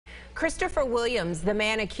Christopher Williams, the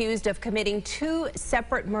man accused of committing 2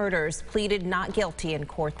 separate murders, pleaded not guilty in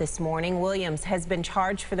court this morning. Williams has been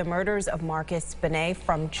charged for the murders of Marcus Benet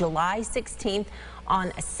from July 16th on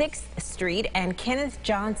 6th Street and Kenneth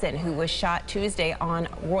Johnson, who was shot Tuesday on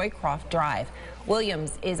Roycroft Drive.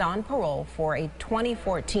 Williams is on parole for a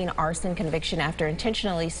 2014 arson conviction after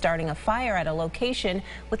intentionally starting a fire at a location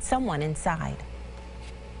with someone inside.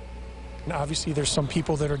 Obviously, there's some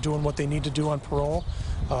people that are doing what they need to do on parole.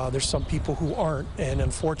 There's some people who aren't, and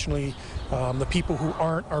unfortunately, the people who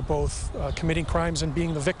aren't are both committing crimes and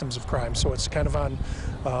being the victims of crime. So it's kind of on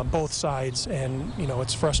both sides, and you know,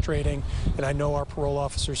 it's frustrating. And I know our parole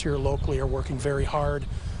officers here locally are working very hard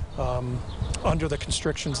under the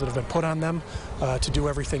constrictions that have been put on them to do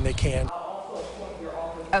everything they can.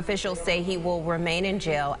 Officials say he will remain in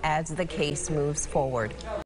jail as the case moves forward.